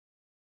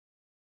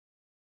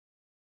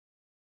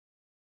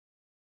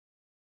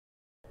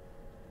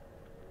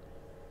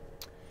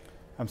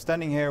I'm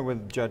standing here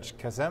with Judge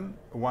Kacem,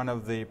 one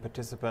of the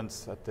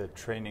participants at the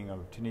training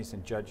of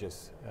Tunisian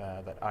judges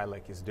that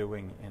ILAC is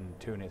doing in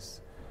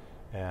Tunis.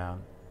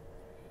 And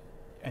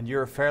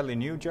you're a fairly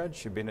new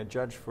judge. You've been a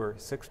judge for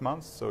 6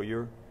 months, so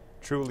you're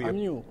truly... I'm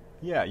new.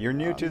 Yeah, you're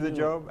new to the new.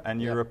 job,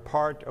 and you're a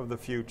part of the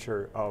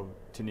future of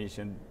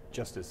Tunisian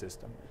justice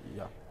system.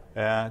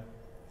 Yeah.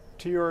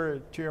 To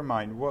your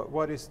mind,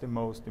 what is the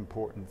most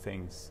important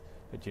things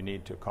that you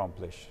need to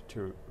accomplish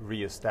to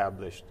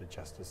re-establish the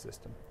justice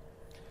system?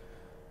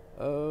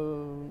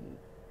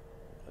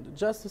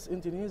 Justice in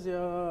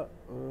Tunisia,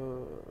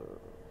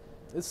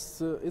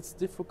 it's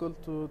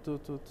difficult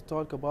to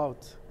talk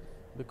about,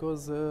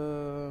 because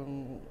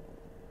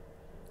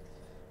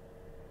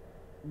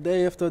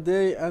day after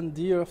day and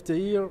year after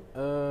year,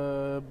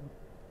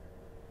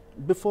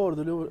 before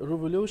the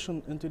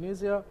revolution in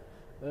Tunisia,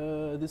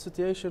 the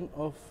situation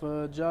of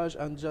judge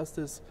and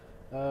justice,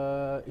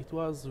 it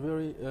was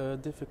very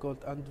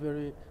difficult and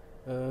very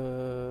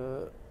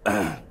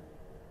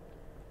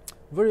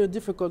very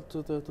difficult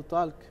to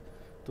talk.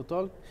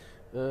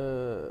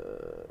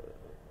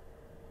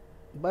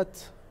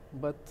 But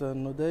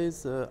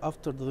nowadays,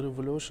 after the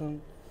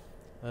revolution,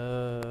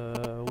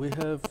 we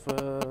have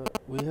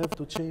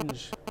to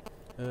change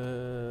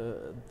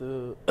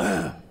the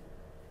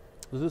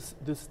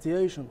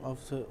situation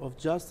of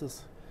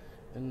justice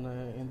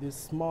in this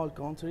small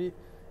country,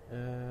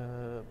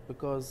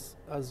 because,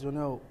 as you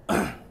know,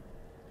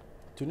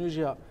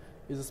 Tunisia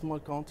is a small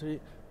country,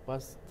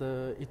 but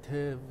it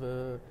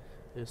have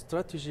a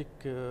strategic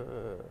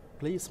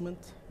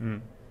placement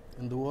in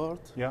the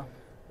world. Yeah.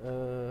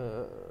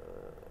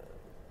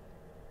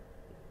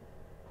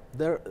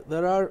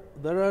 There are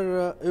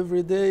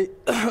every day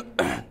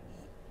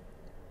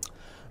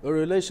a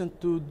relation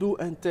to do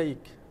and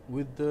take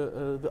with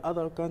the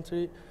other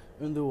country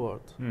in the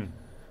world.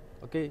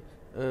 Okay,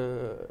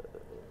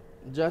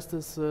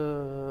 justice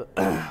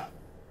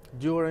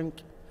during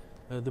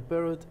the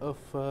period of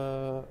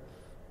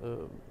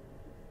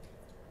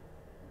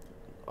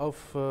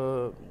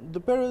the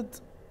period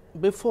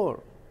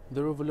before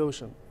the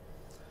revolution,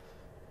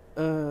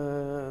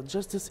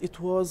 justice, it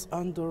was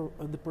under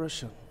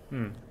depression,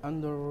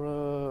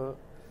 under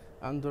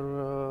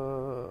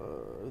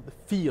the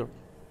fear,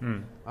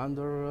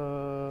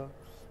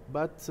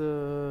 but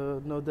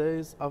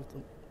nowadays,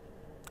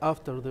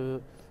 after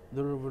the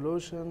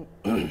revolution,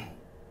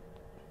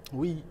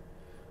 we,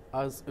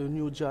 as a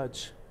new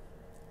judge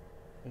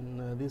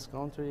in this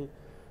country,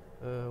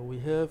 we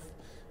have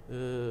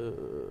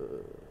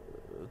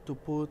to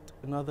put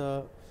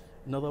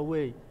another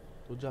way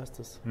to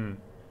justice.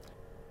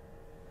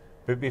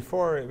 But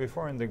before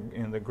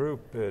in the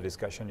group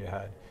discussion you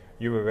had,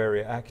 you were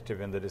very active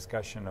in the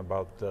discussion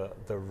about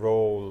the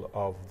role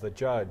of the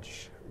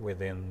judge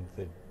within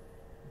the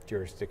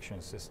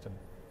jurisdiction system.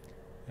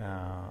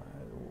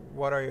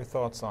 What are your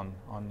thoughts on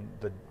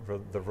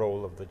the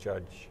role of the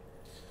judge?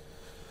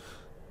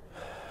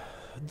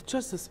 The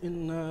justice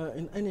in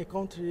any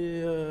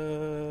country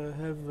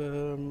have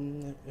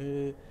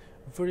a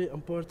very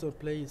important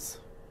place,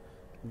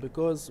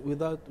 because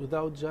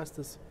without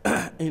justice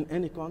in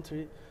any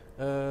country,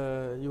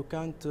 you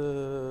can't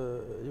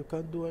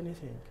do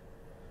anything.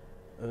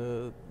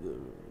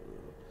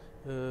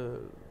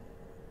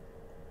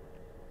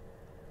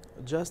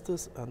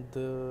 Justice and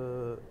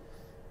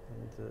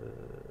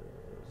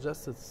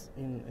justice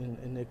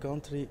in a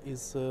country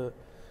is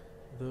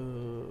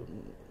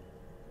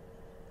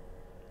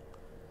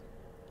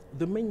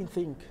the main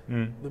thing.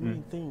 The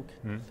main thing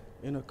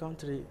in a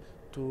country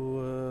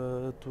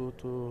to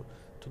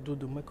do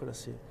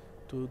democracy,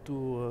 to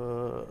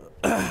do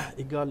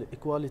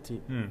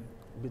equality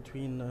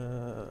between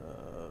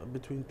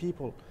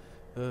people.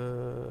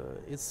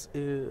 It's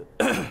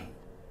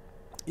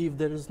if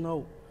there is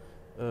no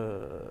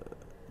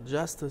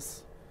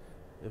justice,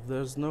 if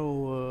there is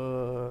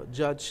no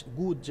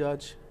good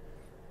judge,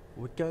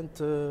 we can't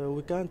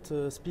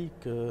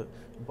speak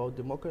about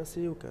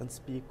democracy. We can't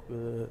speak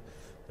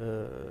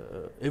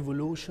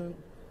evolution.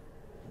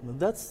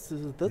 That's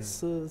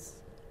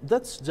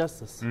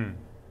justice.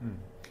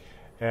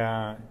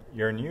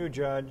 You're a new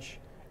judge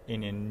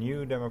in a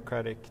new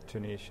democratic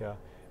Tunisia.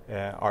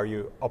 Are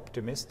you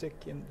optimistic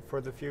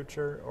for the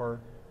future or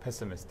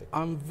pessimistic?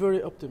 I'm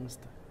very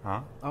optimistic.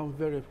 Huh? I'm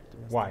very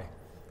optimistic. Why?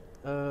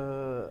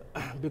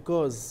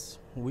 Because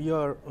we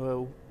are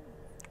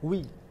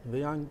the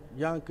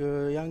young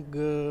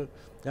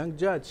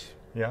judge.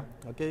 Yeah.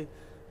 Okay.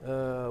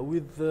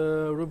 With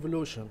the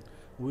revolution,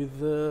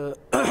 with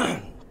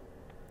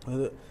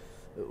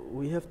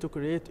we have to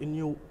create a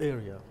new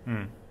area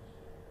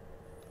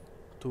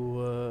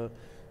to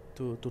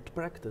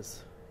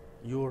practice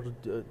your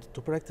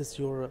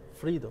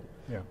freedom,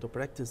 to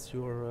practice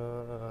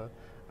your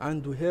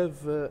and we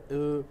have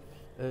a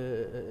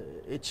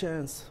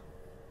chance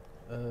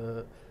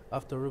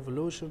after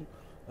revolution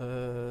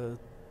to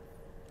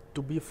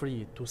be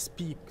free, to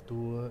speak,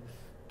 to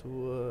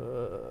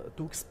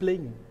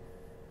explain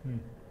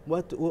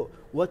what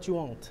you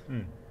want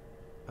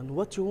and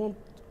what you want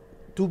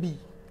to be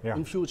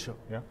in future.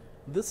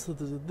 this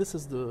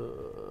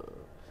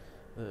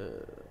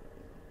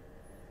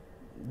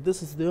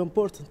is the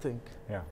important thing. Yeah.